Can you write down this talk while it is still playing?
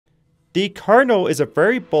The Karno is a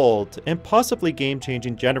very bold and possibly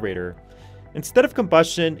game-changing generator. Instead of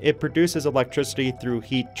combustion, it produces electricity through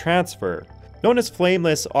heat transfer, known as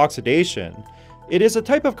flameless oxidation. It is a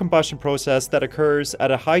type of combustion process that occurs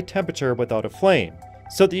at a high temperature without a flame,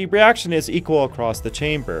 so the reaction is equal across the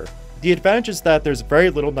chamber. The advantage is that there's very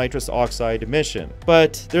little nitrous oxide emission,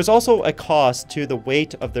 but there's also a cost to the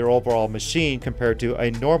weight of their overall machine compared to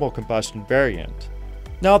a normal combustion variant.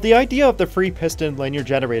 Now, the idea of the free piston linear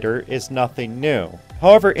generator is nothing new.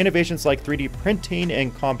 However, innovations like 3D printing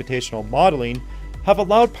and computational modeling have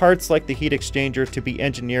allowed parts like the heat exchanger to be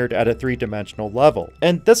engineered at a three-dimensional level.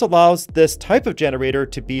 And this allows this type of generator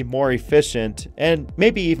to be more efficient and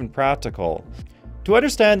maybe even practical. To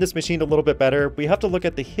understand this machine a little bit better, we have to look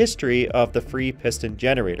at the history of the free piston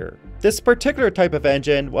generator. This particular type of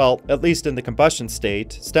engine, well, at least in the combustion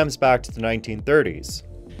state, stems back to the 1930s.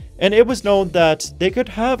 And it was known that they could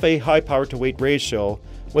have a high power to weight ratio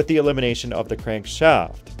with the elimination of the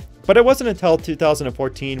crankshaft. But it wasn't until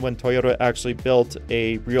 2014 when Toyota actually built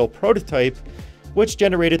a real prototype which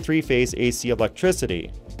generated three-phase AC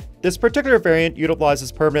electricity. This particular variant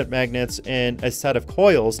utilizes permanent magnets and a set of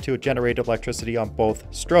coils to generate electricity on both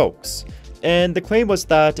strokes. And the claim was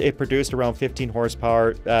that it produced around 15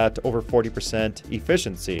 horsepower at over 40%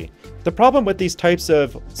 efficiency. The problem with these types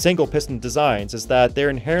of single piston designs is that they're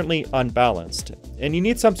inherently unbalanced, and you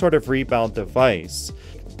need some sort of rebound device.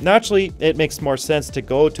 Naturally, it makes more sense to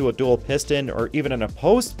go to a dual piston or even an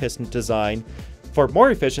opposed piston design for more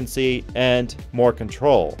efficiency and more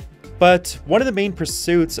control. But one of the main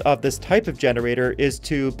pursuits of this type of generator is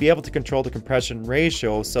to be able to control the compression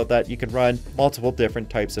ratio so that you can run multiple different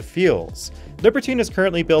types of fuels. Libertine is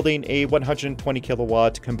currently building a 120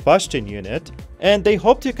 kilowatt combustion unit, and they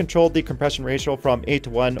hope to control the compression ratio from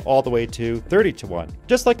 8:1 all the way to 30:1.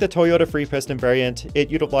 Just like the Toyota free piston variant, it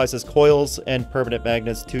utilizes coils and permanent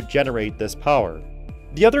magnets to generate this power.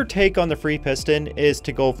 The other take on the free piston is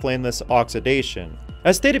to go flameless oxidation.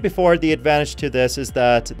 As stated before, the advantage to this is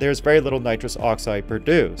that there's very little nitrous oxide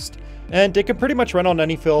produced, and it can pretty much run on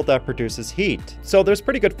any fuel that produces heat, so there's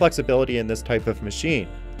pretty good flexibility in this type of machine.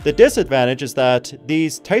 The disadvantage is that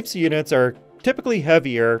these types of units are typically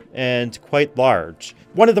heavier and quite large.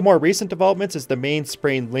 One of the more recent developments is the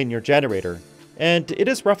mainspring linear generator, and it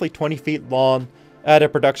is roughly 20 feet long at a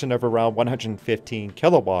production of around 115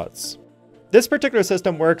 kilowatts. This particular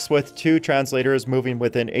system works with two translators moving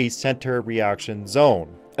within a center reaction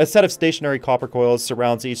zone. A set of stationary copper coils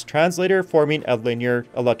surrounds each translator, forming a linear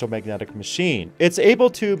electromagnetic machine. It's able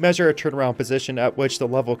to measure a turnaround position at which the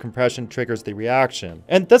level of compression triggers the reaction,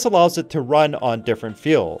 and this allows it to run on different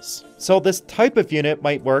fuels. So this type of unit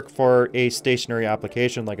might work for a stationary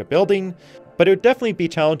application like a building, but it would definitely be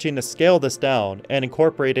challenging to scale this down and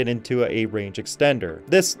incorporate it into a range extender.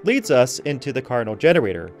 This leads us into the Karno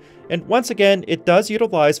generator. And once again, it does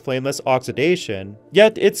utilize flameless oxidation,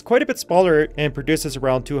 yet it's quite a bit smaller and produces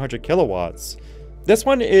around 200 kilowatts. This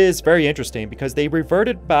one is very interesting because they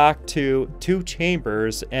reverted back to two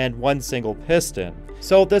chambers and one single piston.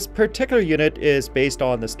 So this particular unit is based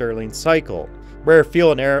on the Stirling cycle, where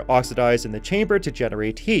fuel and air oxidize in the chamber to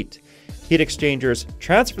generate heat. Heat exchangers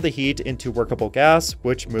transfer the heat into workable gas,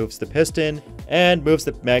 which moves the piston and moves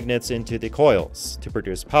the magnets into the coils to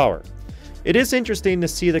produce power. It is interesting to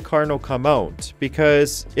see the Karno come out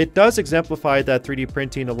because it does exemplify that 3D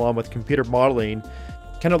printing along with computer modeling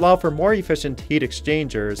can allow for more efficient heat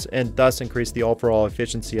exchangers and thus increase the overall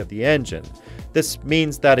efficiency of the engine. This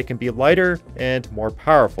means that it can be lighter and more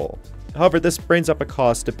powerful. However, this brings up a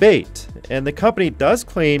cost debate, and the company does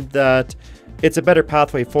claim that it's a better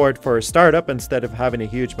pathway forward for a startup instead of having a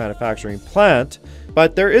huge manufacturing plant,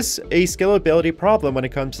 but there is a scalability problem when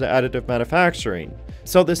it comes to additive manufacturing.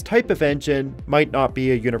 So this type of engine might not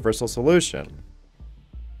be a universal solution.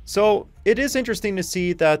 So it is interesting to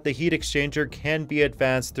see that the heat exchanger can be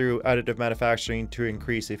advanced through additive manufacturing to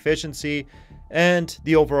increase efficiency and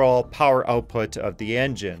the overall power output of the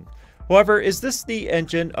engine. However, is this the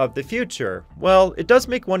engine of the future? Well, it does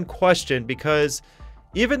make one question because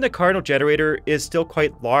even the Karno generator is still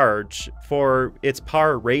quite large for its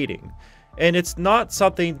power rating, and it's not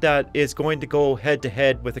something that is going to go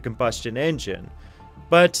head-to-head with a combustion engine.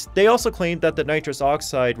 But they also claim that the nitrous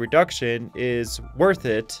oxide reduction is worth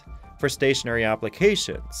it for stationary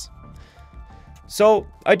applications. So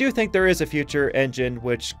I do think there is a future engine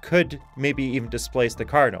which could maybe even displace the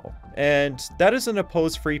Karno, and that is an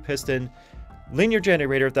opposed free piston linear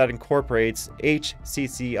generator that incorporates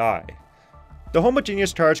HCCI. The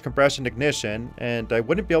homogeneous charge compression ignition, and I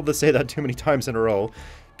wouldn't be able to say that too many times in a row,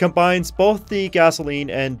 combines both the gasoline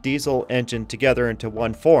and diesel engine together into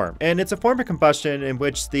one form. And it's a form of combustion in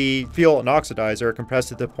which the fuel and oxidizer are compressed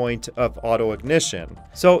to the point of auto ignition.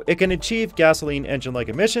 So it can achieve gasoline engine-like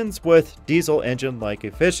emissions with diesel engine-like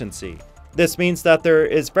efficiency. This means that there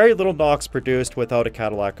is very little NOx produced without a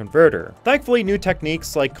catalytic converter. Thankfully, new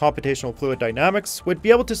techniques like computational fluid dynamics would be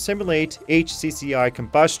able to simulate HCCI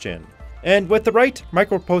combustion. And with the right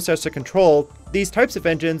microprocessor control, these types of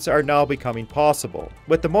engines are now becoming possible,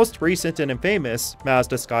 with the most recent and infamous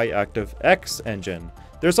Mazda Skyactiv X engine.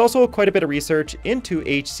 There's also quite a bit of research into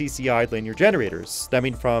HCCI linear generators,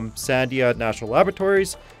 stemming from Sandia National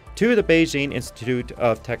Laboratories to the Beijing Institute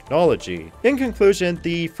of Technology. In conclusion,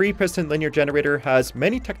 the free piston linear generator has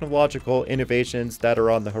many technological innovations that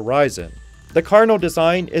are on the horizon. The Karno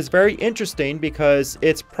design is very interesting because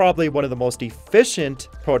it's probably one of the most efficient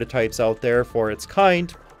prototypes out there for its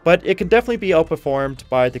kind, but it can definitely be outperformed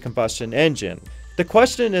by the combustion engine. The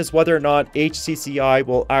question is whether or not HCCI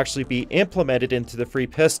will actually be implemented into the free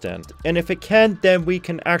piston, and if it can, then we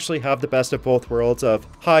can actually have the best of both worlds of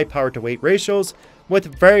high power to weight ratios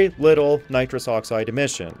with very little nitrous oxide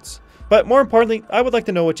emissions. But more importantly, I would like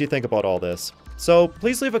to know what you think about all this. So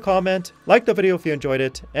please leave a comment, like the video if you enjoyed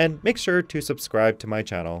it, and make sure to subscribe to my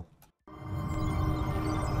channel.